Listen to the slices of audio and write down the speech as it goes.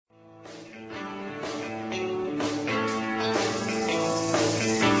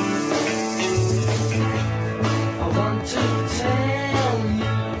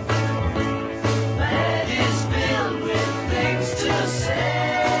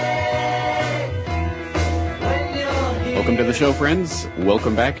Welcome to the show, friends.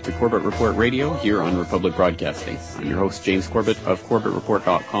 Welcome back to Corbett Report Radio here on Republic Broadcasting. I'm your host, James Corbett of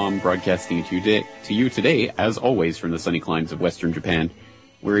CorbettReport.com, broadcasting to you today, as always, from the sunny climes of Western Japan,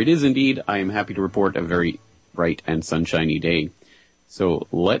 where it is indeed, I am happy to report, a very bright and sunshiny day. So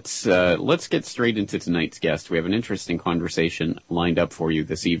let's get straight into tonight's guest. We have an interesting conversation lined up for you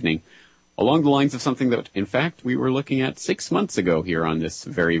this evening, along the lines of something that, in fact, we were looking at 6 months ago here on this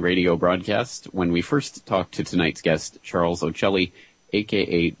very radio broadcast when we first talked to tonight's guest, Charles Ochelli,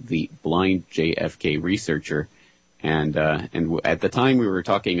 a.k.a. the Blind JFK Researcher. And at the time we were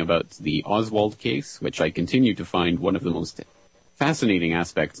talking about the Oswald case, which I continue to find one of the most fascinating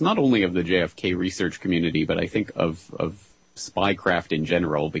aspects, not only of the JFK research community, but I think of spycraft in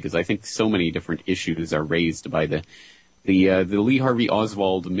general, because I think so many different issues are raised by the Lee Harvey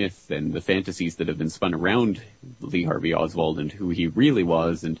Oswald myth and the fantasies that have been spun around Lee Harvey Oswald and who he really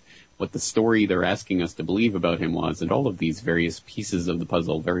was and what the story they're asking us to believe about him was, and all of these various pieces of the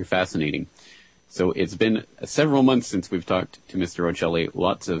puzzle. Very fascinating. So it's been several months since we've talked to Mr. Ochelli.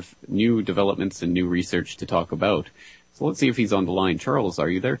 Lots of new developments and new research to talk about. So let's see if he's on the line. Charles, are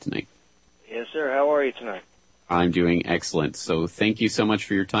you there tonight? Yes, sir. How are you tonight? I'm doing excellent. So thank you so much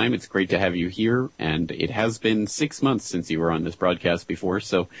for your time. It's great to have you here. And it has been 6 months since you were on this broadcast before.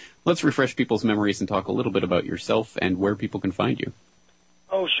 So let's refresh people's memories and talk a little bit about yourself and where people can find you.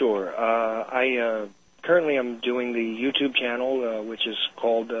 Oh, sure. I currently am doing the YouTube channel, which is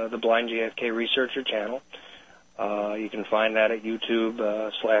called the Blind JFK Researcher channel. You can find that at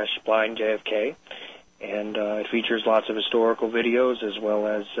YouTube/Blind JFK. And it features lots of historical videos as well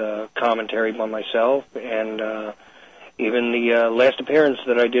as commentary by myself. And even the last appearance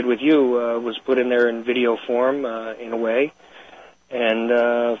that I did with you was put in there in video form in a way. And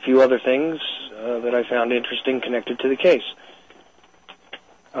a few other things that I found interesting connected to the case.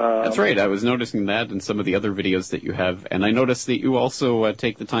 That's right. I was noticing that in some of the other videos that you have. And I noticed that you also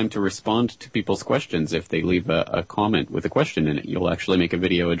take the time to respond to people's questions. If they leave a comment with a question in it, you'll actually make a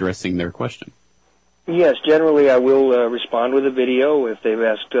video addressing their question. Yes, generally I will respond with a video if they've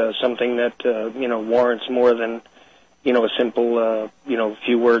asked something that, warrants more than, a simple,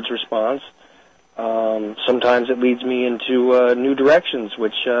 few words response. Sometimes it leads me into new directions,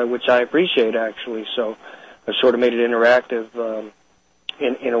 which I appreciate, actually. So I've sort of made it interactive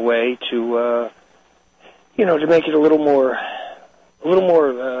in a way to, to make it a little more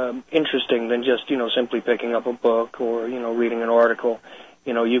interesting than just, simply picking up a book or, reading an article.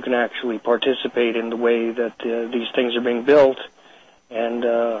 You can actually participate in the way that these things are being built, and,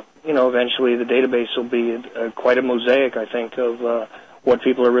 eventually the database will be quite a mosaic, I think, of what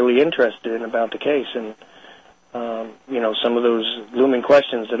people are really interested in about the case, and, some of those looming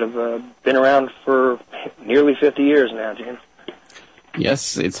questions that have been around for nearly 50 years now, Jim.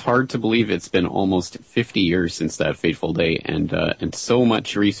 Yes, it's hard to believe it's been almost 50 years since that fateful day, and so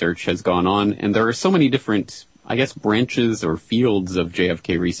much research has gone on, and there are so many different, I guess, branches or fields of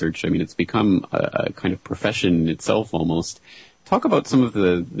JFK research. I mean, it's become a kind of profession itself almost. Talk about some of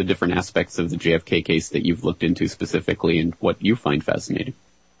the different aspects of the JFK case that you've looked into specifically and what you find fascinating.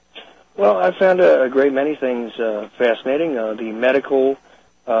 Well, I found a great many things fascinating. The medical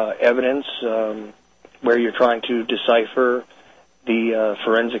evidence where you're trying to decipher the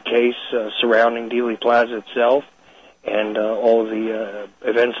forensic case surrounding Dealey Plaza itself and all of the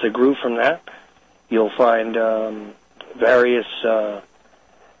events that grew from that. You'll find various,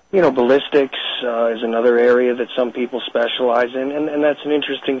 ballistics is another area that some people specialize in, and that's an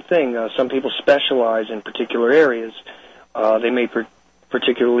interesting thing. Some people specialize in particular areas. They may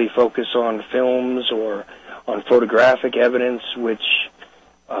particularly focus on films or on photographic evidence, which,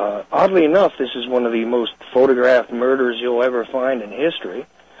 oddly enough, this is one of the most photographed murders you'll ever find in history.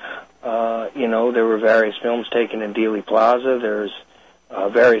 There were various films taken in Dealey Plaza. There's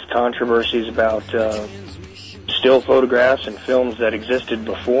various controversies about still photographs and films that existed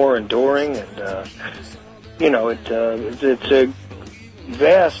before and during, and it's a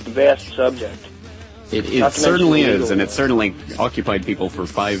vast subject. It certainly is, and it certainly occupied people for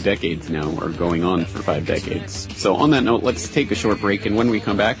 5 decades now, or going on for 5 decades. So on that note, let's take a short break, and when we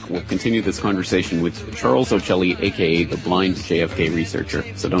come back, we'll continue this conversation with Charles Ochelli, a.k.a. the Blind JFK Researcher.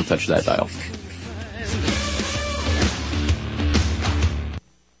 So don't touch that dial.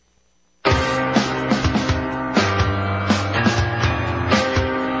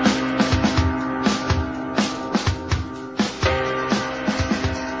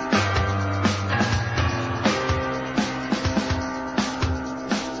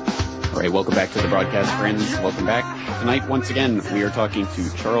 Welcome back to the broadcast, friends. Welcome back. Tonight, once again, we are talking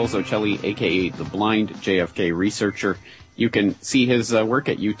to Charles Ochelli, a.k.a. the Blind JFK Researcher. You can see his work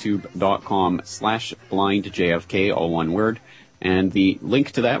at youtube.com/blindjfk, all one word. And the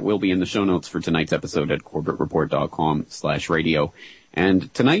link to that will be in the show notes for tonight's episode at corbettreport.com/radio.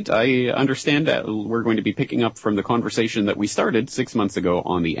 And tonight, I understand that we're going to be picking up from the conversation that we started 6 months ago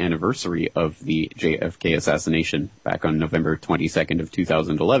on the anniversary of the JFK assassination back on November 22nd of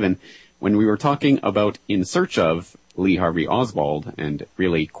 2011, when we were talking about In Search of Lee Harvey Oswald and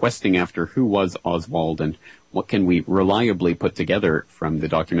really questing after who was Oswald and what can we reliably put together from the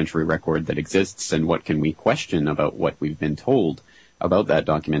documentary record that exists and what can we question about what we've been told about that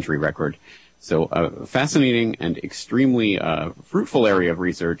documentary record. So a fascinating and extremely fruitful area of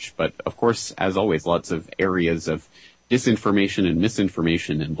research, but of course, as always, lots of areas of disinformation and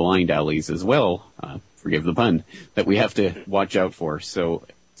misinformation and blind alleys as well, forgive the pun, that we have to watch out for. So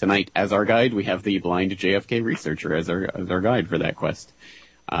tonight, as our guide, we have the Blind JFK Researcher as our guide for that quest.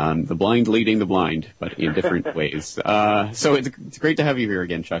 The blind leading the blind, but in different ways. So it's great to have you here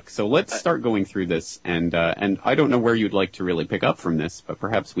again, Chuck. So let's start going through this, and I don't know where you'd like to really pick up from this, but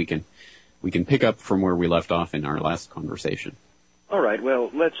perhaps we can pick up from where we left off in our last conversation. All right.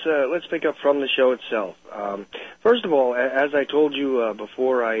 Well, let's pick up from the show itself. First of all, as I told you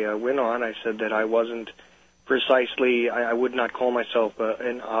before I went on, I said that I wasn't precisely. I would not call myself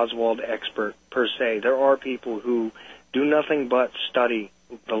an Oswald expert per se. There are people who do nothing but study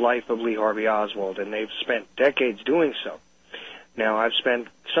the life of Lee Harvey Oswald, and they've spent decades doing so. Now, I've spent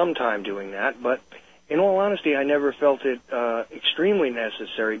some time doing that, but in all honesty, I never felt it extremely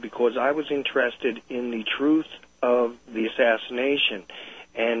necessary because I was interested in the truth of the assassination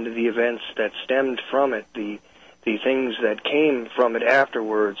and the events that stemmed from it, the things that came from it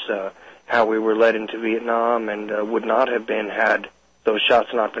afterwards, how we were led into Vietnam and would not have been had those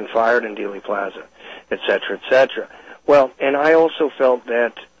shots not been fired in Dealey Plaza, et cetera, et cetera. Well, and I also felt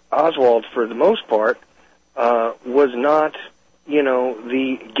that Oswald, for the most part, was not,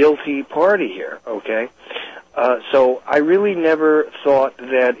 the guilty party here, okay? So I really never thought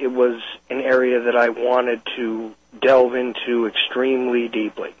that it was an area that I wanted to delve into extremely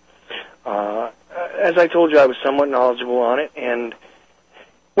deeply. As I told you, I was somewhat knowledgeable on it, and,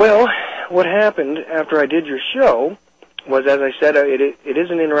 well, what happened after I did your show was, as I said, it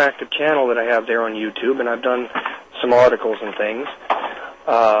is an interactive channel that I have there on YouTube, and I've done some articles and things,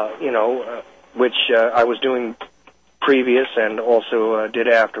 which I was doing previous and also did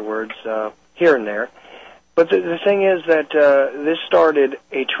afterwards here and there. But the thing is that this started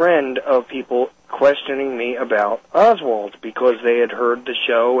a trend of people questioning me about Oswald because they had heard the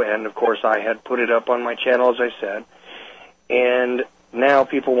show, and of course I had put it up on my channel, as I said, and now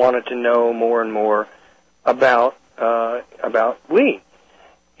people wanted to know more and more about Lee.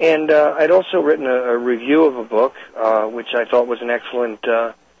 And I'd also written a review of a book, which I thought was an excellent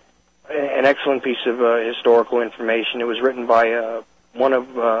piece of historical information. It was written by one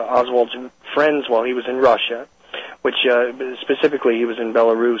of Oswald's friends while he was in Russia, which specifically he was in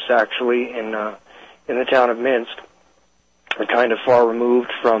Belarus, actually, in the town of Minsk, kind of far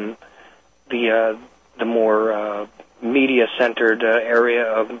removed from the more media-centered area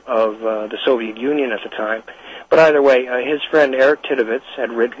of the Soviet Union at the time. But either way, his friend Eric Titovitz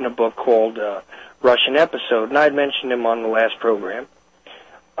had written a book called Russian Episode, and I had mentioned him on the last program.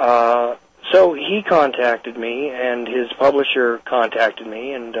 So he contacted me, and his publisher contacted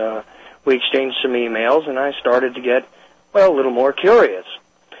me, and we exchanged some emails, and I started to get, a little more curious.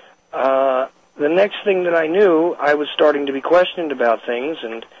 The next thing that I knew, I was starting to be questioned about things,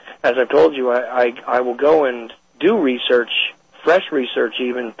 and as I've told you, I will go and do research, fresh research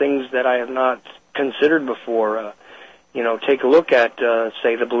even, things that I have not considered before. Take a look at,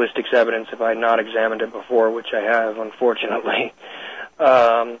 say, the ballistics evidence if I had not examined it before, which I have, unfortunately.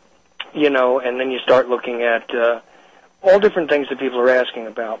 And then you start looking at all different things that people are asking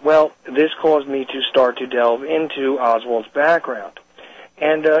about. Well, this caused me to start to delve into Oswald's background.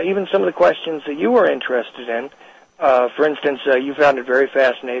 And even some of the questions that you were interested in, for instance, you found it very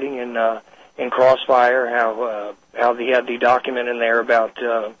fascinating in Crossfire, how he had the document in there about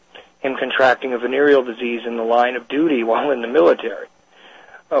him contracting a venereal disease in the line of duty while in the military,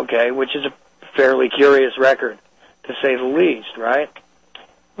 okay, which is a fairly curious record, to say the least, right?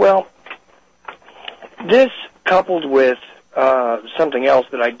 Well, this coupled with something else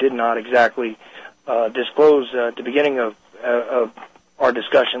that I did not exactly disclose at the beginning of our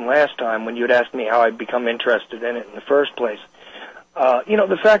discussion last time when you had asked me how I'd become interested in it in the first place.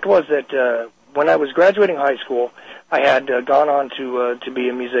 The fact was that when I was graduating high school, I had gone on to be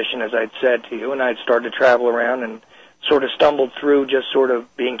a musician, as I'd said to you, and I'd started to travel around and sort of stumbled through just sort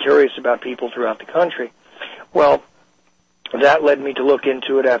of being curious about people throughout the country. Well, that led me to look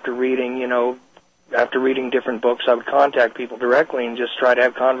into it after reading, after reading different books, I would contact people directly and just try to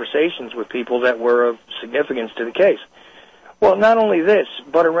have conversations with people that were of significance to the case. Well, not only this,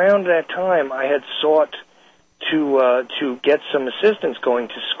 but around that time, I had sought to get some assistance going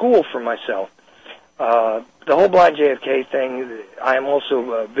to school for myself. The whole Blind JFK thing, I am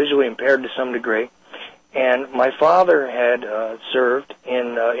also visually impaired to some degree, and my father had served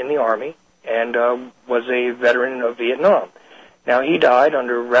in the Army and was a veteran of Vietnam. Now, he died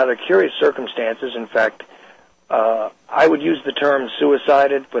under rather curious circumstances. In fact, I would use the term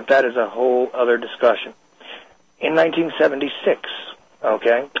suicided, but that is a whole other discussion. In 1976,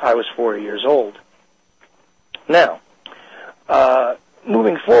 okay, I was 40 years old. Now,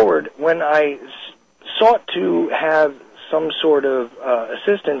 moving forward, when I sought to have some sort of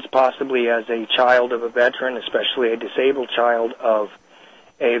assistance, possibly as a child of a veteran, especially a disabled child of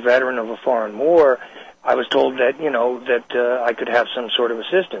a veteran of a foreign war, I was told that, that I could have some sort of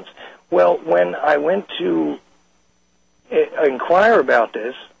assistance. Well, when I went to inquire about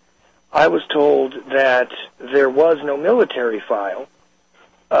this, I was told that there was no military file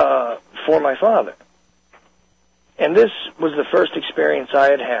for my father. And this was the first experience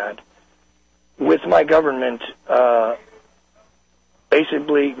I had had with my government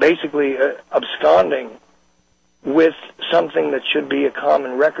basically absconding with something that should be a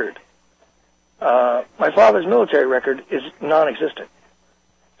common record. My father's military record is non-existent.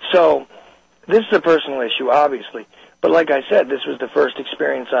 So this is a personal issue, obviously. But like I said, this was the first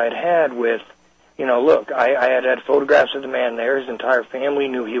experience I had had with, look, I had photographs of the man there. His entire family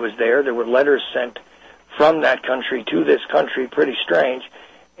knew he was there. There were letters sent from that country to this country, pretty strange,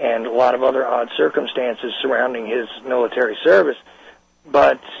 and a lot of other odd circumstances surrounding his military service.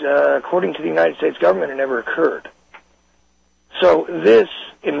 But according to the United States government, it never occurred. So this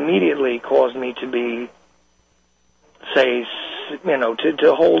immediately caused me to be,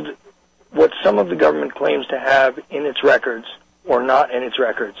 to hold what some of the government claims to have in its records or not in its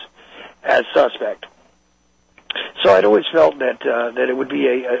records as suspect. So I'd always felt that it would be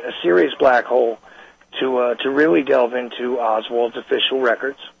a serious black hole to really delve into Oswald's official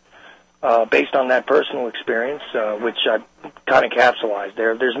records based on that personal experience, which I kind of capsulized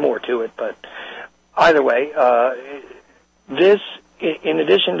there. There's more to it, but either way, this, in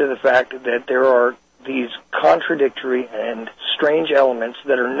addition to the fact that there are these contradictory and strange elements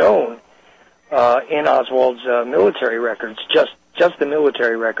that are known in Oswald's military records, just the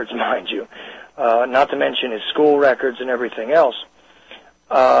military records, mind you, not to mention his school records and everything else,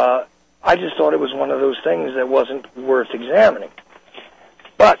 I just thought it was one of those things that wasn't worth examining.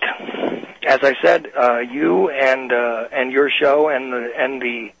 But, as I said, you and your show and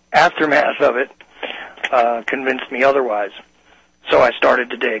the aftermath of it convinced me otherwise. So I started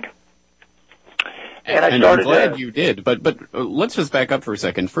to dig. And I'm glad you did, but let's just back up for a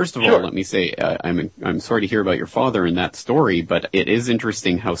second. First of all, let me say I'm sorry to hear about your father and that story, but it is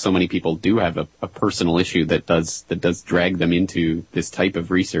interesting how so many people do have a personal issue that does drag them into this type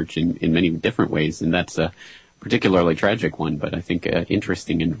of research in many different ways, and that's a particularly tragic one, but I think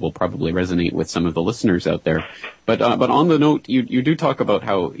interesting and will probably resonate with some of the listeners out there. But on the note, you do talk about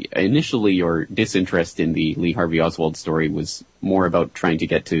how initially your disinterest in the Lee Harvey Oswald story was more about trying to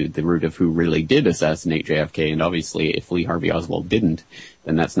get to the root of who really did assassinate JFK, and obviously if Lee Harvey Oswald didn't,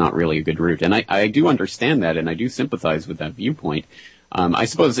 then that's not really a good route. And I do understand that, and I do sympathize with that viewpoint. I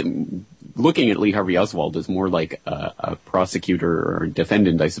suppose looking at Lee Harvey Oswald is more like a prosecutor or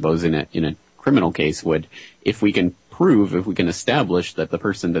defendant, I suppose, in a criminal case would, if we can establish that the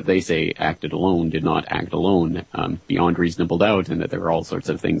person that they say acted alone did not act alone beyond reasonable doubt, and that there are all sorts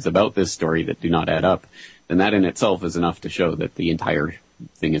of things about this story that do not add up, then that in itself is enough to show that the entire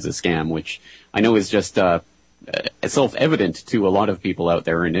thing is a scam, which I know is just self-evident to a lot of people out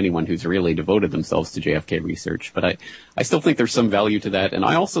there and anyone who's really devoted themselves to JFK research. But I still think there's some value to that, and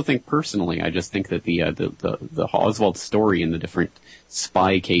I also think personally, I just think that the Oswald story and the different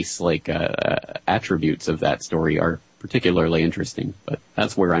spy case-like attributes of that story are particularly interesting. But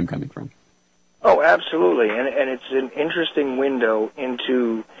that's where I'm coming from. Oh, absolutely, and it's an interesting window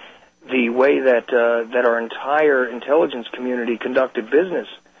into the way that our entire intelligence community conducted business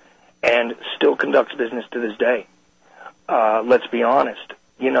and still conducts business to this day. Let's be honest.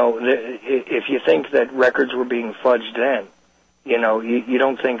 If you think that records were being fudged then, you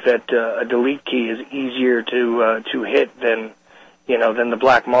don't think that a delete key is easier to hit than the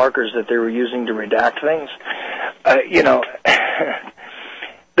black markers that they were using to redact things.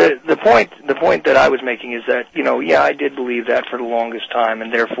 The point that I was making is that, I did believe that for the longest time,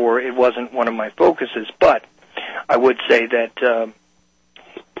 and therefore it wasn't one of my focuses. But I would say that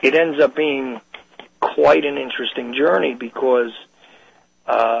it ends up being quite an interesting journey because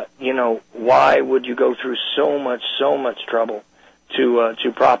why would you go through so much trouble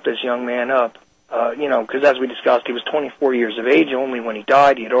to prop this young man up? Because as we discussed, he was 24 years of age only when he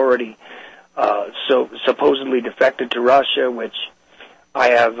died. He had already supposedly defected to Russia, which I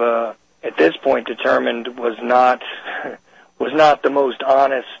have at this point determined was not the most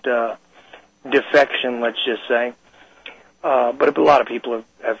honest defection, let's just say. But a lot of people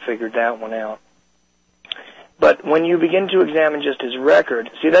have figured that one out. But when you begin to examine just his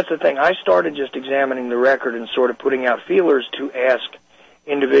record, see, that's the thing. I started just examining the record and sort of putting out feelers to ask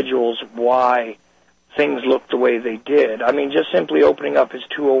individuals why things looked the way they did. I mean, just simply opening up his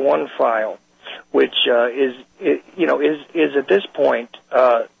 201 file, which is at this point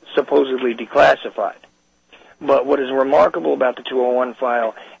supposedly declassified. But what is remarkable about the 201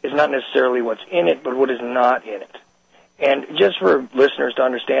 file is not necessarily what's in it, but what is not in it. And just for listeners to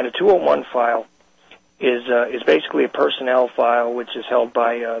understand, a 201 file is basically a personnel file which is held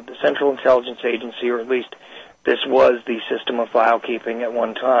by the Central Intelligence Agency, or at least this was the system of file keeping at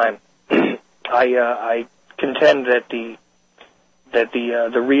one time. I contend that the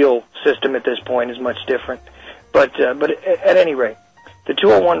real system at this point is much different. But at any rate, the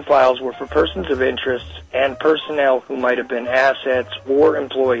 201 files were for persons of interest and personnel who might have been assets or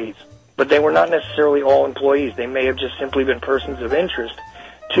employees. But they were not necessarily all employees. They may have just simply been persons of interest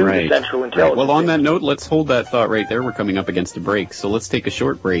to the Central Intelligence. Well, on that note, let's hold that thought right there. We're coming up against a break, so let's take a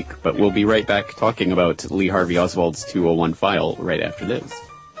short break, but we'll be right back talking about Lee Harvey Oswald's 201 file right after this.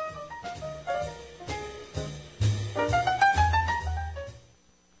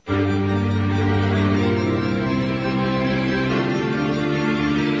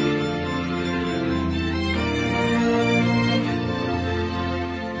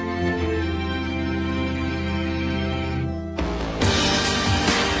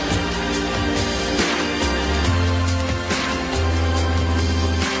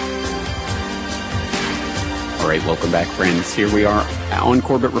 Welcome back, friends. Here we are on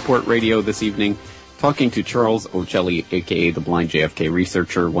Corbett Report Radio this evening, talking to Charles Ochelli, a.k.a. the Blind JFK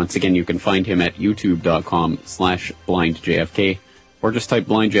Researcher. Once again, you can find him at youtube.com/blindjfk, or just type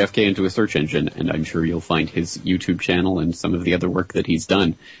Blind JFK into a search engine, and I'm sure you'll find his YouTube channel and some of the other work that he's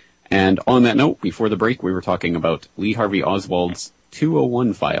done. And on that note, before the break, we were talking about Lee Harvey Oswald's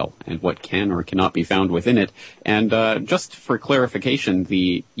 201 file and what can or cannot be found within it. And just for clarification,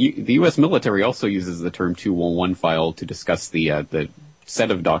 the U.S. military also uses the term 201 file to discuss the set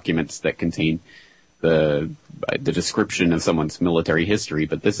of documents that contain the description of someone's military history.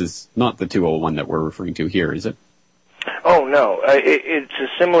 But this is not the 201 that we're referring to here, is it? Oh, no. It's a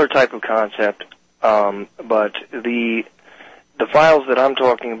similar type of concept, but the files that I'm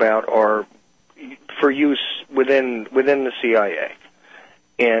talking about are for use within the CIA.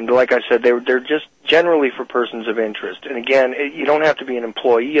 And like I said, they're just generally for persons of interest. And again, you don't have to be an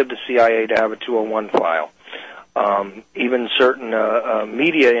employee of the CIA to have a 201 file. Even certain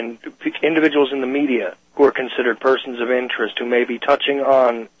media and individuals in the media who are considered persons of interest who may be touching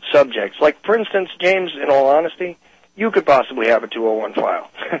on subjects. Like, for instance, James, in all honesty, you could possibly have a 201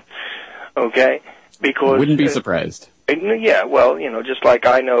 file. Okay? Because wouldn't be surprised. Yeah, well, just like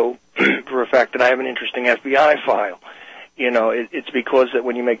I know for a fact that I have an interesting FBI file. It's because that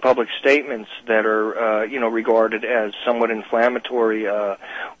when you make public statements that are, regarded as somewhat inflammatory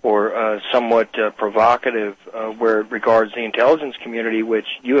or somewhat provocative, where it regards the intelligence community, which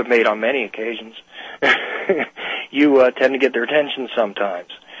you have made on many occasions, you tend to get their attention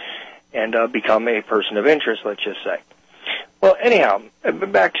sometimes and become a person of interest, let's just say. Well, anyhow,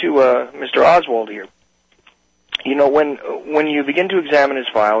 back to Mr. Oswald here. When you begin to examine his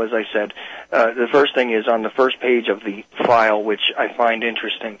file, as I said, the first thing is on the first page of the file, which I find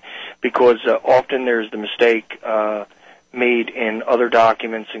interesting, because often there's the mistake made in other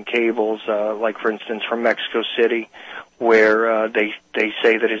documents and cables, like, for instance, from Mexico City, where they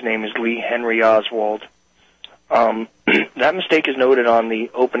say that his name is Lee Henry Oswald. That mistake is noted on the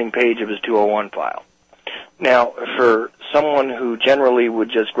opening page of his 201 file. Now, for someone who generally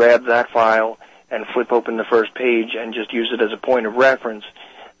would just grab that file and flip open the first page and just use it as a point of reference,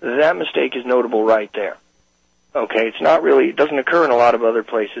 that mistake is notable right there. Okay, it doesn't occur in a lot of other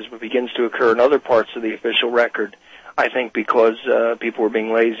places, but begins to occur in other parts of the official record, I think because people were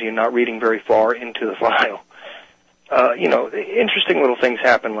being lazy and not reading very far into the file. Interesting little things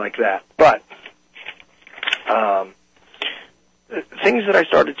happen like that. But things that I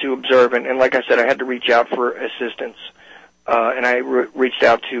started to observe, and like I said, I had to reach out for assistance. And I reached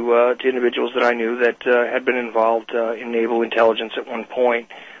out to individuals that I knew that had been involved in naval intelligence at one point,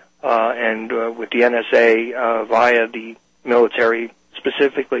 and with the NSA via the military,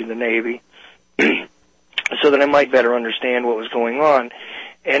 specifically the Navy, so that I might better understand what was going on.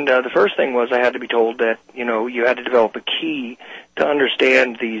 And the first thing was I had to be told that, you had to develop a key to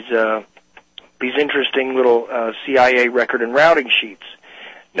understand these interesting little CIA record and routing sheets.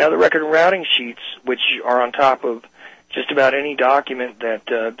 Now, the record and routing sheets, which are on top of just about any document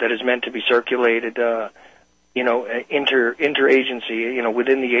that is meant to be circulated, interagency,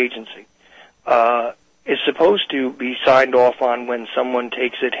 within the agency, is supposed to be signed off on when someone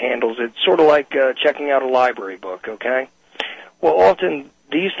takes it, handles it, sort of like checking out a library book, okay? Well, often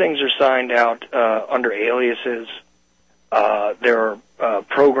these things are signed out under aliases. There are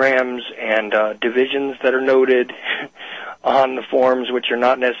programs and divisions that are noted on the forms which are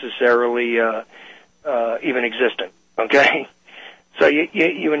not necessarily even existent, okay? So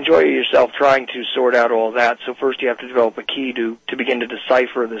you enjoy yourself trying to sort out all that. So first you have to develop a key to begin to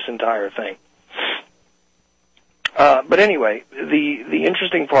decipher this entire thing. But anyway, the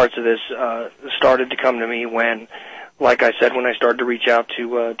interesting parts of this started to come to me when, like I said, when I started to reach out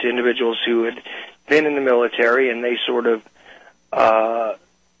to individuals who had been in the military, and they sort of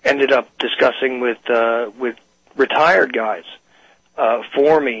ended up discussing with retired guys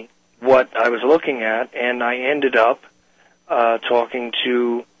for me what I was looking at, and I ended up talking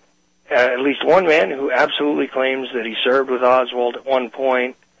to at least one man who absolutely claims that he served with Oswald at one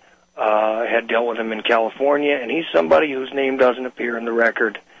point, had dealt with him in California, and he's somebody whose name doesn't appear in the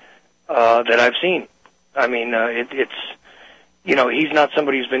record that I've seen. I mean, he's not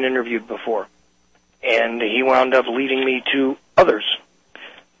somebody who's been interviewed before, and he wound up leading me to others.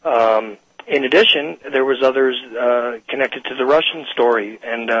 In addition, there was others connected to the Russian story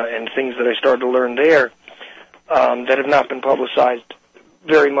and things that I started to learn there that have not been publicized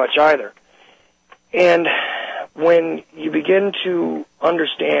very much either. And when you begin to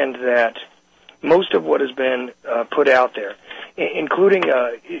understand that most of what has been put out there, including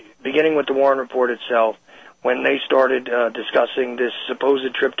beginning with the Warren Report itself, when they started discussing this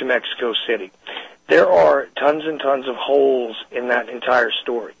supposed trip to Mexico City, there are tons and tons of holes in that entire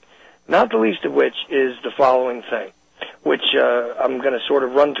story, not the least of which is the following thing, which I'm going to sort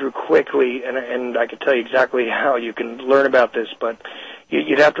of run through quickly, and I can tell you exactly how you can learn about this, but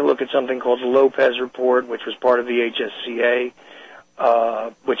you'd have to look at something called the Lopez Report, which was part of the HSCA,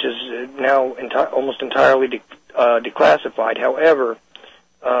 which is now almost entirely declassified. However,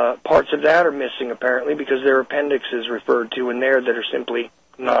 parts of that are missing, apparently, because there are appendixes referred to in there that are simply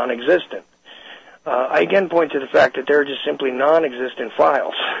non-existent. I again point to the fact that they're just simply non-existent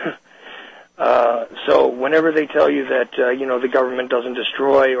files. So whenever they tell you that, the government doesn't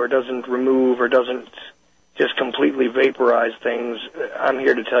destroy or doesn't remove or doesn't just completely vaporize things, I'm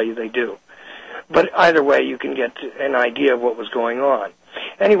here to tell you they do. But either way, you can get an idea of what was going on.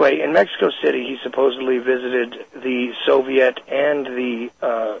 Anyway, in Mexico City, he supposedly visited the Soviet and the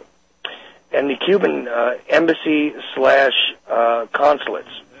Cuban embassy /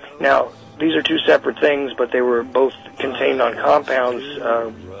 consulates. Now, these are two separate things, but they were both contained on compounds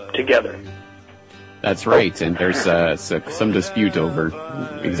together. That's right, and there's some dispute over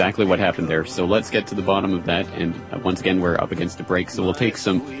exactly what happened there. So let's get to the bottom of that, and once again, we're up against a break, so we'll take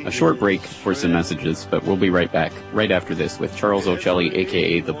a short break for some messages, but we'll be right back, right after this, with Charles Ochelli,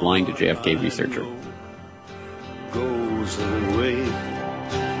 a.k.a. the Blind JFK Researcher. Goes away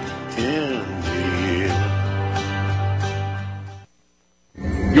in the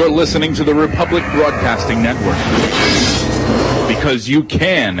air. You're listening to the Republic Broadcasting Network, because you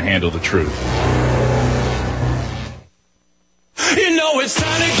can handle the truth. It's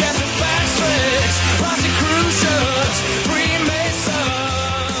time to get the facts straight. Rosicrucians,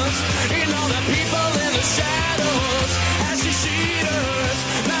 Freemasons, the people in the shadows, ashy cheaters,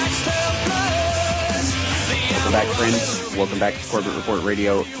 Max Templars. Welcome back, friends. Welcome back to Corbett Report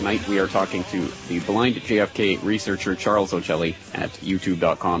Radio. Tonight we are talking to the Blind JFK Researcher, Charles Ochelli, at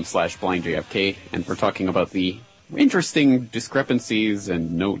youtube.com/blindjfk, and we're talking about the interesting discrepancies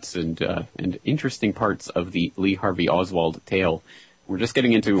and notes and interesting parts of the Lee Harvey Oswald tale. We're just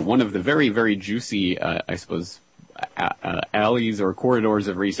getting into one of the very, very juicy, alleys or corridors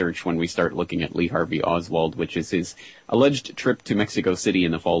of research when we start looking at Lee Harvey Oswald, which is his alleged trip to Mexico City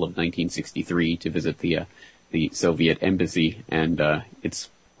in the fall of 1963 to visit the Soviet embassy. And it's,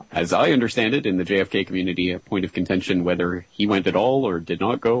 as I understand it, in the JFK community, a point of contention whether he went at all or did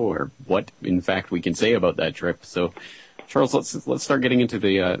not go, or what, in fact, we can say about that trip. So, Charles, let's start getting into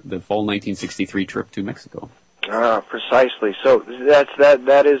the fall 1963 trip to Mexico. Precisely. So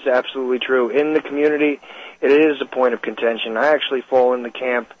that is absolutely true. In the community, it is a point of contention. I actually fall in the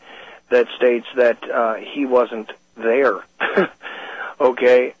camp that states that he wasn't there.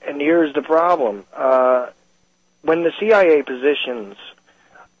 Okay, and here's the problem. When the CIA positions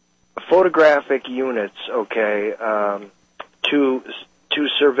photographic units, okay, to to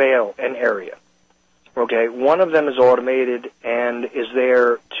surveil an area. Okay, one of them is automated and is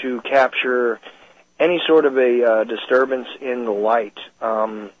there to capture any sort of a disturbance in the light.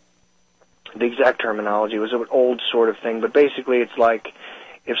 The exact terminology was an old sort of thing, but basically it's like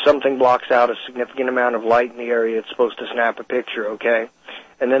if something blocks out a significant amount of light in the area, it's supposed to snap a picture, okay?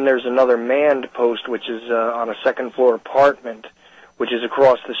 And then there's another manned post, which is on a second-floor apartment, which is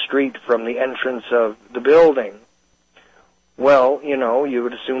across the street from the entrance of the building. Well, you know, you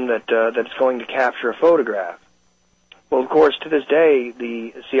would assume that it's going to capture a photograph. Well, of course, to this day,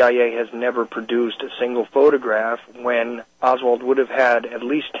 the CIA has never produced a single photograph when Oswald would have had at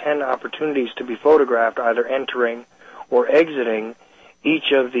least 10 opportunities to be photographed, either entering or exiting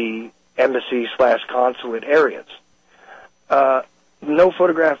each of the embassy/consulate areas. No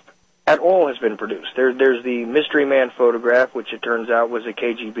photograph at all has been produced. There's the mystery man photograph, which it turns out was a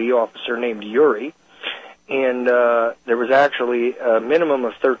KGB officer named Yuri, and there was actually a minimum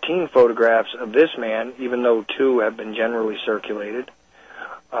of 13 photographs of this man, even though 2 have been generally circulated.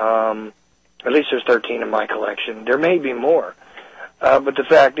 At least there's 13 in my collection. There may be more. But the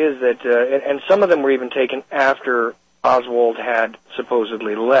fact is that, and some of them were even taken after Oswald had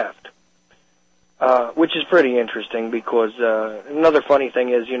supposedly left, which is pretty interesting because another funny thing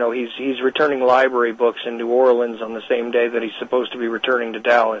is, you know, he's returning library books in New Orleans on the same day that he's supposed to be returning to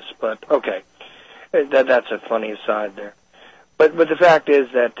Dallas, but okay. That's a funny aside there, but the fact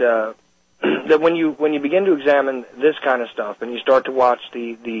is that that when you begin to examine this kind of stuff and you start to watch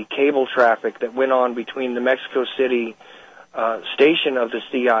the cable traffic that went on between the Mexico City station of the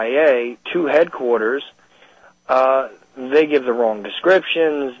CIA to headquarters, they give the wrong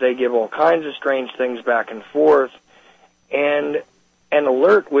descriptions. They give all kinds of strange things back and forth, and an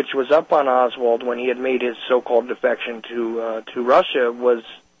alert which was up on Oswald when he had made his so-called defection to Russia was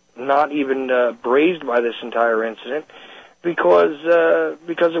not even brazed by this entire incident because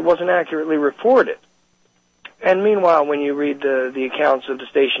it wasn't accurately reported. And meanwhile, when you read the accounts of the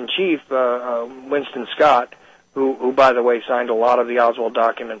station chief, Winston Scott, who by the way signed a lot of the Oswald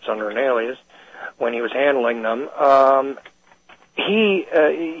documents under an alias when he was handling them, he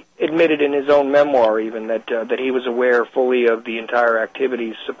admitted in his own memoir even that he was aware fully of the entire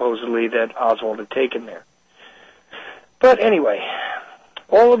activities supposedly that Oswald had taken there. But anyway,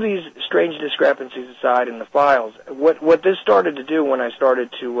 all of these strange discrepancies aside in the files, what this started to do when I started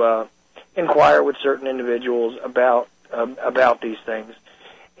to inquire with certain individuals about these things,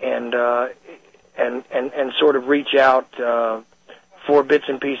 and sort of reach out for bits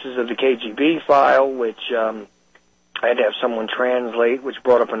and pieces of the KGB file, which I had to have someone translate, which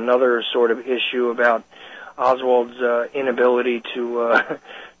brought up another sort of issue about Oswald's inability to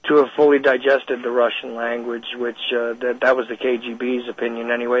have fully digested the Russian language, which that was the KGB's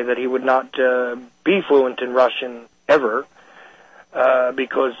opinion anyway, that he would not be fluent in Russian ever,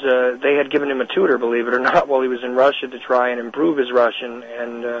 because they had given him a tutor, believe it or not, while he was in Russia to try and improve his Russian,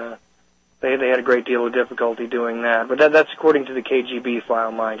 and they had a great deal of difficulty doing that. But that's according to the KGB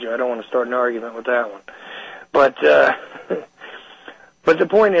file, mind you. I don't want to start an argument with that one. But but the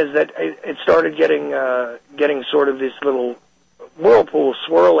point is that it started getting sort of this little whirlpool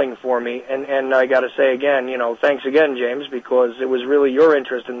swirling for me, and I got to say again, you know, thanks again, James, because it was really your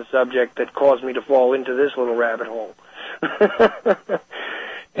interest in the subject that caused me to fall into this little rabbit hole.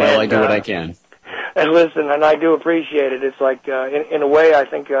 Well, I do what I can. And listen, and I do appreciate it. It's like, in a way, I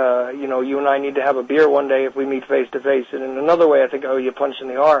think, you know, you and I need to have a beer one day if we meet face to face, and in another way, I think I owe you a punch in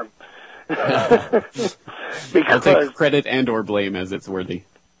the arm. I'll take credit and or blame as it's worthy.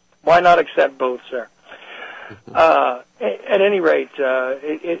 Why not accept both, sir? At any rate,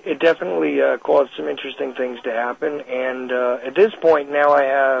 it definitely caused some interesting things to happen, and at this point now I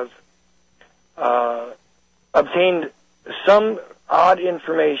have obtained some odd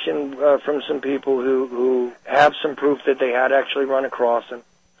information from some people who have some proof that they had actually run across him.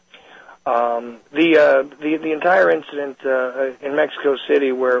 The entire incident in Mexico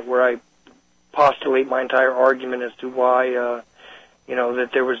City, where I postulate my entire argument as to why you know,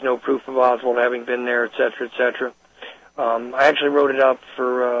 that there was no proof of Oswald having been there, et cetera, et cetera. I actually wrote it up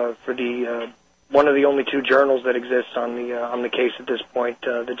for the one of the only 2 journals that exists on the case at this point,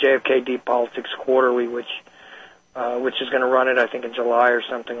 the JFK Deep Politics Quarterly, which is going to run it, I think, in July or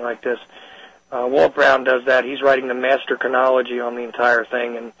something like this. Walt Brown does that. He's writing the master chronology on the entire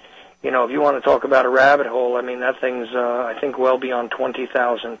thing, and you know, if you want to talk about a rabbit hole, I mean, that thing's I think well beyond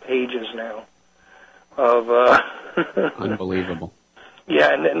 20,000 pages now of unbelievable.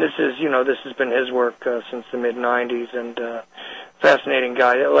 Yeah, and this is, you know, this has been his work since the mid-'90s, and fascinating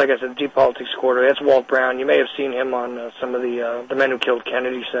guy. Like I said, Deep Politics Quarterly, that's Walt Brown. You may have seen him on some of the Men Who Killed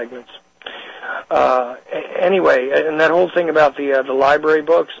Kennedy segments. Anyway, and that whole thing about the library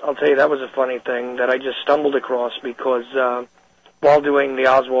books, I'll tell you, that was a funny thing that I just stumbled across because while doing the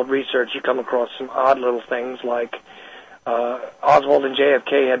Oswald research, you come across some odd little things like Oswald and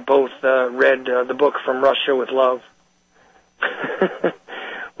JFK had both read the book From Russia with Love,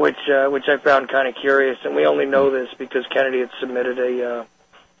 which I found kind of curious, and we only know this because Kennedy had submitted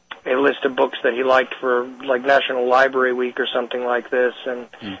a list of books that he liked for like National Library Week or something like this, and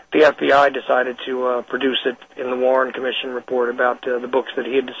the FBI decided to produce it in the Warren Commission report about the books that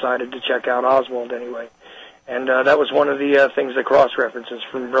he had decided to check out Oswald anyway. And that was one of the things that cross-references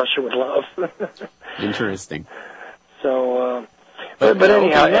From Russia with Love. Interesting. So, but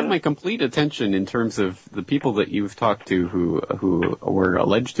anyhow, you have my complete attention in terms of the people that you've talked to who were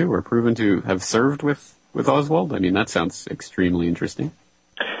alleged to or proven to have served with Oswald. I mean, that sounds extremely interesting.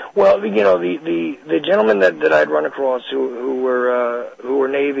 Well, you know, the gentlemen that I'd run across who were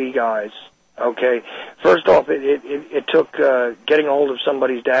Navy guys. Okay, first off, it took getting a hold of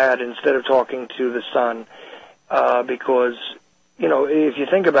somebody's dad instead of talking to the son, because, you know, if you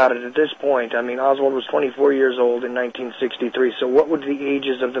think about it at this point, I mean, Oswald was 24 years old in 1963, so what would the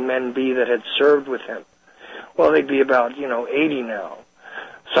ages of the men be that had served with him? Well, they'd be about, 80 now,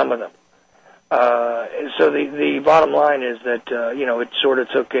 some of them. So the bottom line is that, it sort of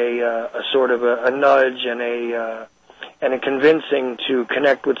took a nudge and a convincing to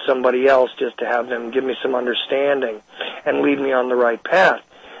connect with somebody else just to have them give me some understanding and lead me on the right path.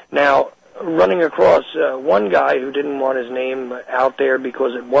 Now, running across one guy who didn't want his name out there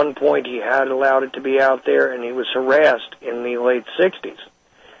because at one point he had allowed it to be out there and he was harassed in the late 60s.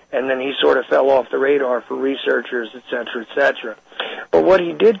 And then he sort of fell off the radar for researchers, et cetera, et cetera. But what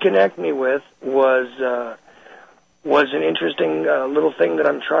he did connect me with was an interesting little thing that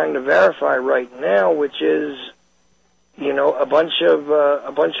I'm trying to verify right now, which is, a bunch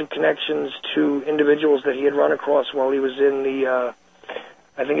of connections to individuals that he had run across while he was in the,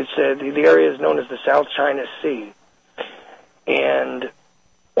 I think it's the area is known as the South China Sea, and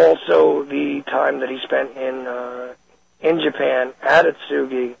also the time that he spent in Japan at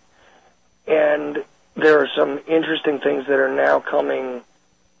Atsugi. And there are some interesting things that are now coming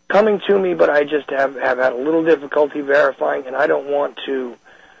to me, but I just have had a little difficulty verifying, and I don't want to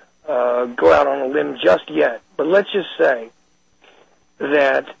go out on a limb just yet. But let's just say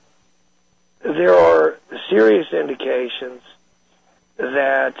that there are serious indications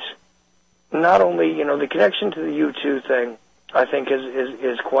that not only, the connection to the U-2 thing, I think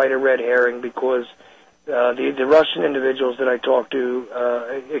is quite a red herring because the Russian individuals that I talked to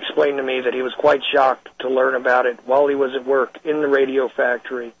explained to me that he was quite shocked to learn about it while he was at work in the radio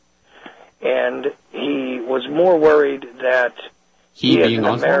factory, and he was more worried that he as an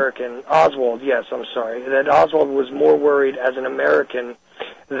American, Oswald, yes, I'm sorry, that Oswald was more worried as an American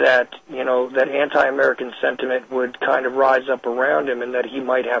that, that anti-American sentiment would kind of rise up around him and that he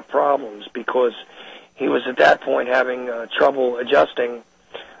might have problems because he was at that point having trouble adjusting.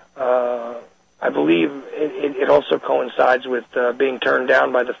 I believe it also coincides with being turned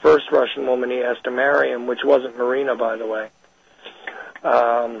down by the first Russian woman he asked to marry him, which wasn't Marina, by the way.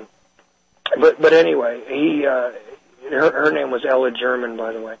 But anyway, her name was Ella German,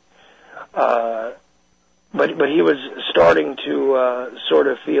 by the way. But he was starting to sort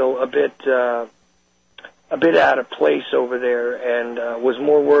of feel a bit out of place over there, and was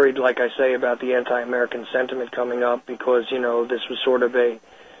more worried, like I say, about the anti-American sentiment coming up because this was sort of a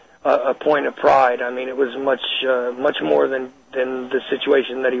point of pride. I mean, it was much more than the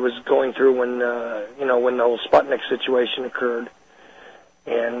situation that he was going through when when the whole Sputnik situation occurred.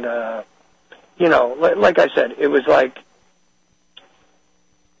 And like I said, it was like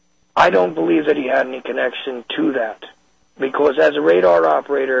I don't believe that he had any connection to that because as a radar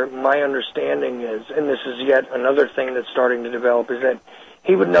operator, my understanding is, and this is yet another thing that's starting to develop, is that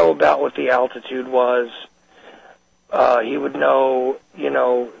he would know about what the altitude was. He would know,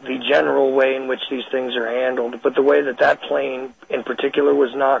 the general way in which these things are handled, but the way that plane in particular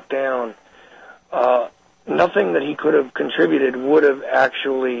was knocked down, nothing that he could have contributed would have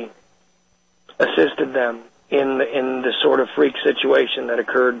actually assisted them in the sort of freak situation that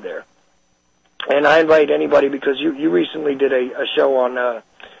occurred there. And I invite anybody, because you recently did a show on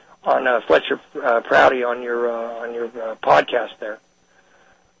Fletcher Prouty on your podcast there.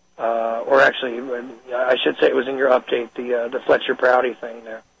 Or actually, I should say it was in your update, the Fletcher Prouty thing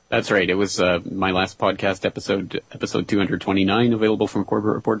there. That's right. It was my last podcast episode 229, available from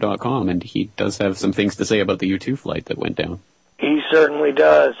CorbettReport.com, and he does have some things to say about the U-2 flight that went down. He certainly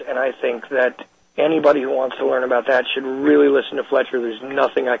does, and I think that anybody who wants to learn about that should really listen to Fletcher. There's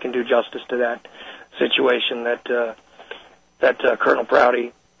nothing I can do justice to that situation that Colonel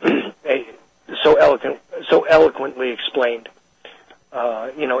Prouty so eloquently explained,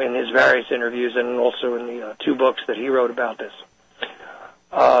 in his various interviews and also in the 2 books that he wrote about this,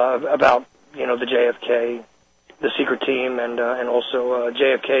 about the JFK, the secret team, and also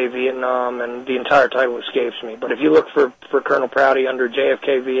JFK Vietnam, and the entire title escapes me. But if you look for Colonel Prouty under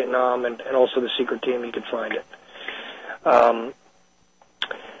JFK Vietnam and also the secret team, you can find it.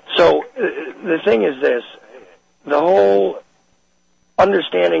 So the thing is this: the whole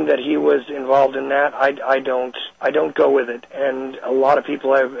understanding that he was involved in that, I don't go with it, and a lot of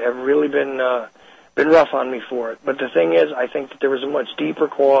people have really been rough on me for it. But the thing is, I think that there was a much deeper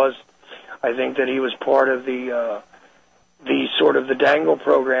cause. I think that he was part of the sort of the dangle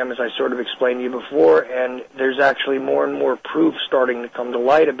program, as I sort of explained to you before, and there's actually more and more proof starting to come to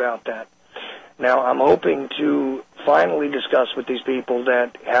light about that. Now, I'm hoping to finally discuss with these people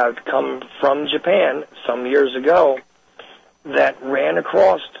that have come from Japan some years ago that ran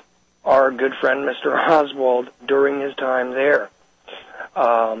across our good friend Mr. Oswald during his time there.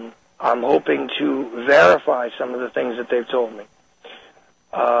 I'm hoping to verify some of the things that they've told me.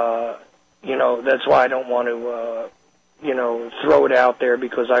 That's why I don't want to, throw it out there,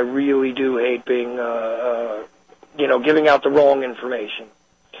 because I really do hate being, giving out the wrong information.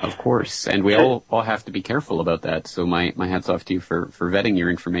 Of course, and we all have to be careful about that. So my hat's off to you for vetting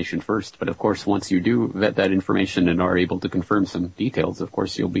your information first. But of course, once you do vet that information and are able to confirm some details, of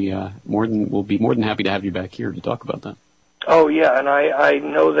course, we'll be more than happy to have you back here to talk about that. Oh yeah, and I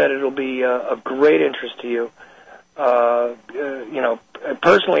know that it'll be of great interest to you.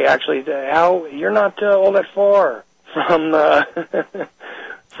 Personally, actually, how you're not all that far from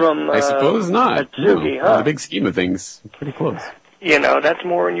from. I suppose not. Atsugi, no, huh? In the big scheme of things, pretty close. That's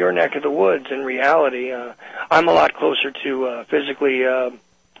more in your neck of the woods. In reality, I'm a lot closer to physically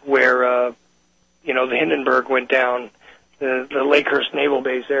where the Hindenburg went down, the Lakehurst Naval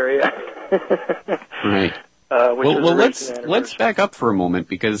Base area. Right. Well, let's back up for a moment,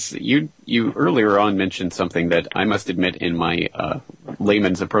 because you earlier on mentioned something that I must admit, in my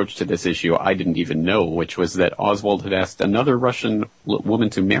layman's approach to this issue, I didn't even know, which was that Oswald had asked another Russian woman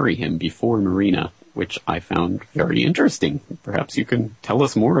to marry him before Marina, which I found very interesting. Perhaps you can tell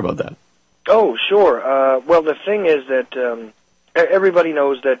us more about that. Oh, sure. Well, the thing is that everybody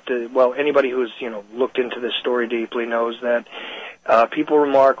knows that. Anybody who's looked into this story deeply knows that people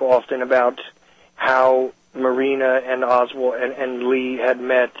remark often about how Marina and Oswald and Lee had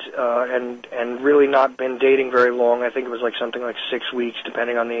met and really not been dating very long. I think it was something like 6 weeks,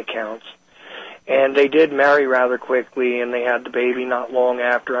 depending on the accounts. And they did marry rather quickly, and they had the baby not long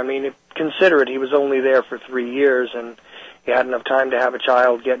after. I mean, consider it, he was only there for 3 years, and he had enough time to have a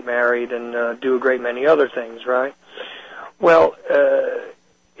child, get married, and do a great many other things, right? Well,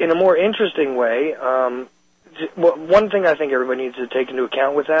 in a more interesting way, one thing I think everybody needs to take into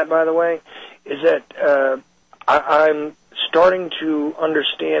account with that, by the way, is that I'm starting to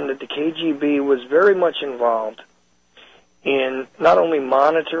understand that the KGB was very much involved in not only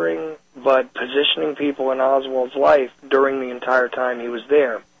monitoring but positioning people in Oswald's life during the entire time he was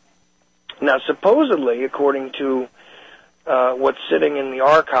there. Now, supposedly, according to what's sitting in the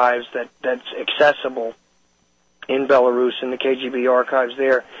archives that's accessible in Belarus, in the KGB archives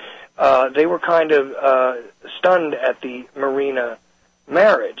there, they were kind of stunned at the Marina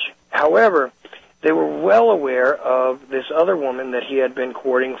marriage. However, they were well aware of this other woman that he had been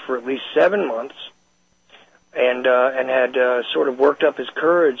courting for at least 7 months, and had sort of worked up his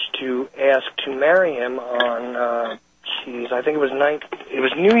courage to ask to marry him on, I think it was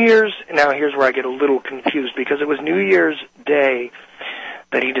New Year's. Now here's where I get a little confused, because it was New Year's Day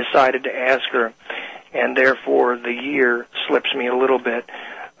that he decided to ask her, and therefore the year slips me a little bit,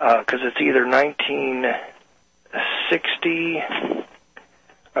 because it's either 1960,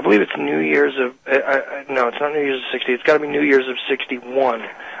 I believe it's New Year's of, no, it's not New Year's of 60, it's got to be New Year's of 61.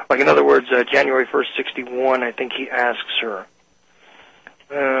 Like, in other words, January 1st, 61, I think he asks her.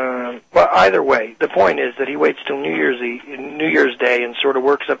 Well, either way, the point is that he waits till New Year's Day and sort of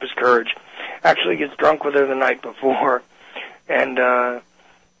works up his courage, actually gets drunk with her the night before, and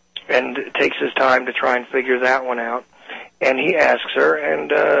takes his time to try and figure that one out. And he asks her,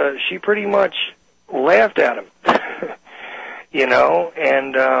 and she pretty much laughed at him.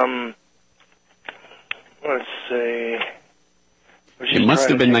 And let's see. It must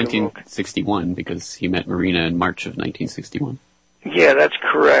have been 1961, because he met Marina in March of 1961. Yeah, that's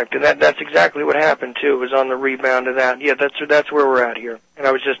correct, and that's exactly what happened too. It was on the rebound of that. Yeah, that's where we're at here, and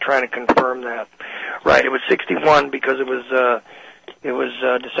I was just trying to confirm that. Right, it was 61 because it was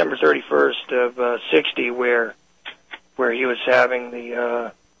December 31st of 60 where he was having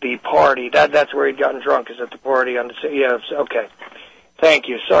the party. That's where he'd gotten drunk, is at the party on the, yeah, okay. Thank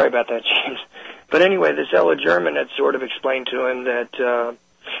you. Sorry about that, James. But anyway, this Ella German had sort of explained to him that,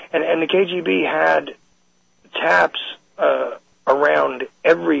 and the KGB had taps around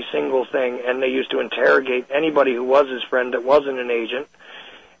every single thing, and they used to interrogate anybody who was his friend that wasn't an agent,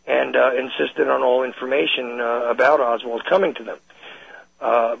 and insisted on all information about Oswald coming to them.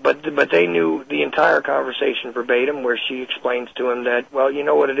 But they knew the entire conversation verbatim, where she explains to him that, well, you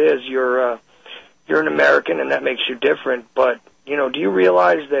know what it is, you're an American, and that makes you different, but, you know, do you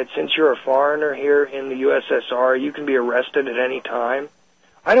realize that since you're a foreigner here in the USSR, you can be arrested at any time?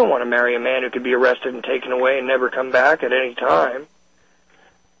 I don't want to marry a man who could be arrested and taken away and never come back at any time.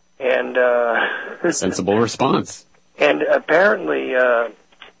 And sensible response. And apparently,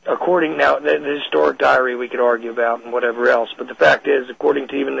 according now, the historic diary we could argue about and whatever else, but the fact is, according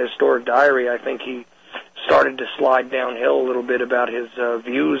to even the historic diary, I think he started to slide downhill a little bit about his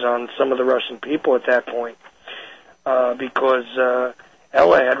views on some of the Russian people at that point, because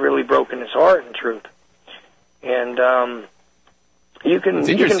Ella had really broken his heart, in truth. And it's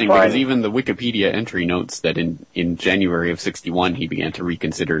interesting because even the Wikipedia entry notes that in January of '61 he began to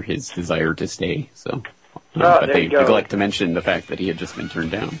reconsider his desire to stay. So, but they neglect to mention the fact that he had just been turned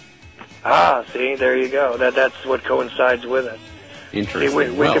down. Ah, see, there you go. That's what coincides with it. Interesting.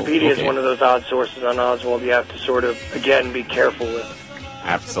 See, Wikipedia is one of those odd sources on Oswald you have to sort of, again, be careful with.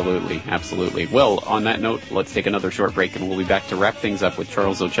 Absolutely, absolutely. Well, on that note, let's take another short break, and we'll be back to wrap things up with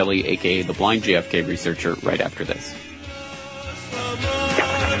Charles Ochelli, a.k.a. the Blind JFK Researcher, right after this.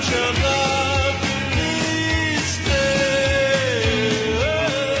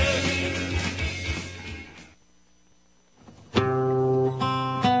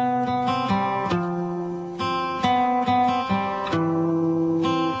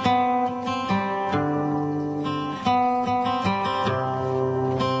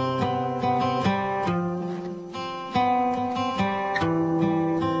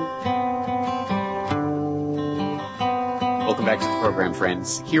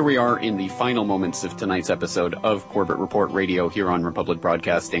 Friends, here we are in the final moments of tonight's episode of Corbett Report Radio here on Republic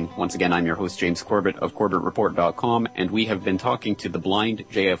Broadcasting. Once again, I'm your host, James Corbett of CorbettReport.com, and we have been talking to the Blind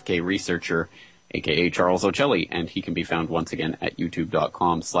JFK Researcher, aka Charles Ochelli, and he can be found once again at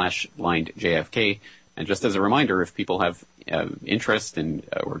youtube.com/blindjfk. And just as a reminder, if people have interest in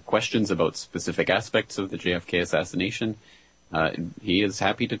or questions about specific aspects of the JFK assassination, he is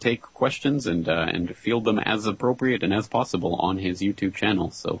happy to take questions and field them as appropriate and as possible on his YouTube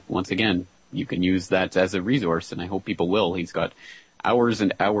channel. So once again, you can use that as a resource, and I hope people will. He's got hours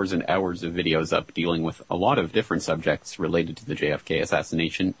and hours and hours of videos up dealing with a lot of different subjects related to the JFK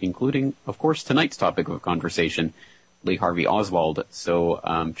assassination, including, of course, tonight's topic of conversation, Lee Harvey Oswald. So,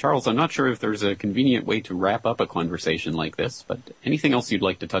 Charles, I'm not sure if there's a convenient way to wrap up a conversation like this, but anything else you'd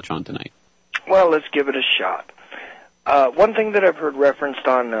like to touch on tonight? Well, let's give it a shot. One thing that I've heard referenced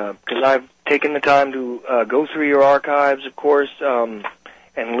on, because I've taken the time to go through your archives, of course, and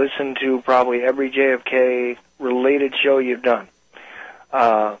listen to probably every JFK-related show you've done.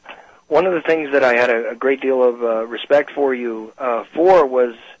 One of the things that I had a great deal of respect for you for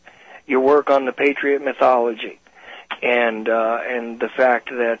was your work on the Patriot mythology, and the fact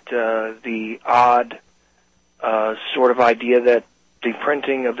that the odd sort of idea that the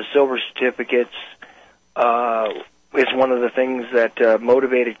printing of the silver certificates is one of the things that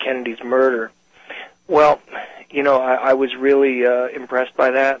motivated Kennedy's murder. Well, you know, I was really impressed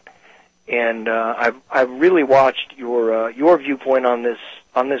by that, and I've really watched your viewpoint on this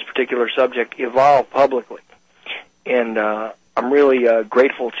particular subject evolve publicly, and I'm really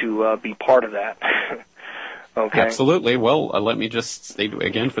grateful to be part of that. Okay. Absolutely. Well, let me just state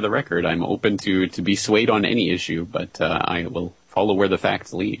again for the record, I'm open to be swayed on any issue, but I will follow where the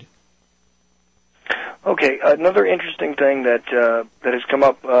facts lead. Okay, another interesting thing that has come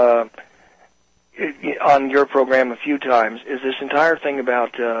up on your program a few times is this entire thing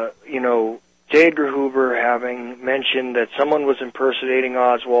about, J. Edgar Hoover having mentioned that someone was impersonating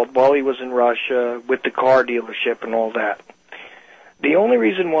Oswald while he was in Russia with the car dealership and all that. The only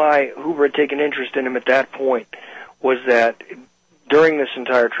reason why Hoover had taken interest in him at that point was that during this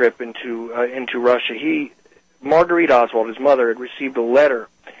entire trip into Russia, Marguerite Oswald, his mother, had received a letter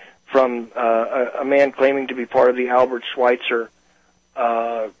from a man claiming to be part of the Albert Schweitzer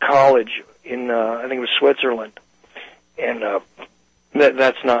college in, I think it was Switzerland. And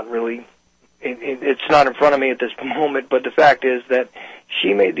that's not really, it's not in front of me at this moment, but the fact is that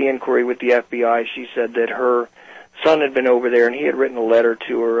she made the inquiry with the FBI. She said that her son had been over there, and he had written a letter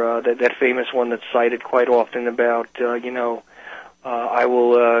to her, that famous one that's cited quite often about, I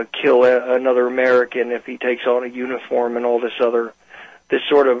will kill another American if he takes on a uniform and all this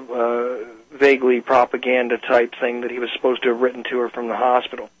sort of vaguely propaganda-type thing that he was supposed to have written to her from the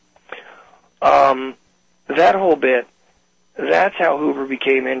hospital. That whole bit, that's how Hoover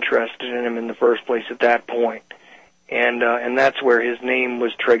became interested in him in the first place at that point. And that's where his name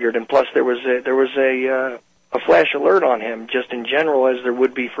was triggered. And plus there was a flash alert on him, just in general, as there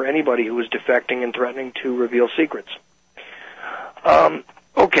would be for anybody who was defecting and threatening to reveal secrets.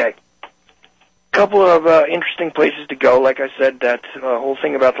 Okay. Couple of interesting places to go. Like I said, that whole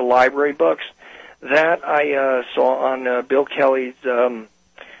thing about the library books, that I saw on Bill Kelly's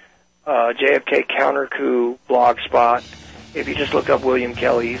JFK Counter-Coup blog spot. If you just look up William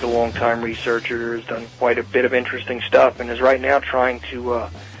Kelly, he's a long-time researcher, has done quite a bit of interesting stuff, and is right now trying to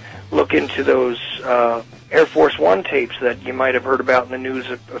look into those Air Force One tapes that you might have heard about in the news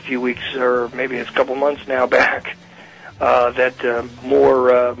a few weeks, or maybe it's a couple months now back, that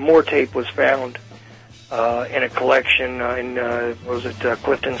more tape was found in a collection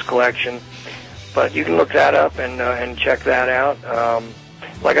Clifton's collection. But you can look that up and check that out.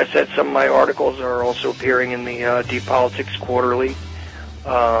 Like I said, some of my articles are also appearing in the Deep Politics Quarterly,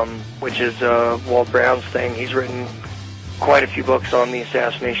 which is Walt Brown's thing. He's written quite a few books on the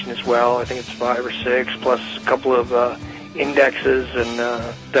assassination as well. I think it's 5 or 6, plus a couple of indexes and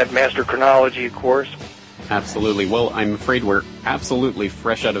that master chronology, of course. Absolutely. Well, I'm afraid we're absolutely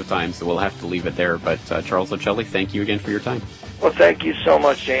fresh out of time, so we'll have to leave it there. But Charles Ochelli, thank you again for your time. Well, thank you so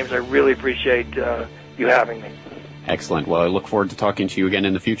much, James. I really appreciate you having me. Excellent. Well, I look forward to talking to you again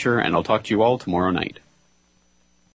in the future, and I'll talk to you all tomorrow night.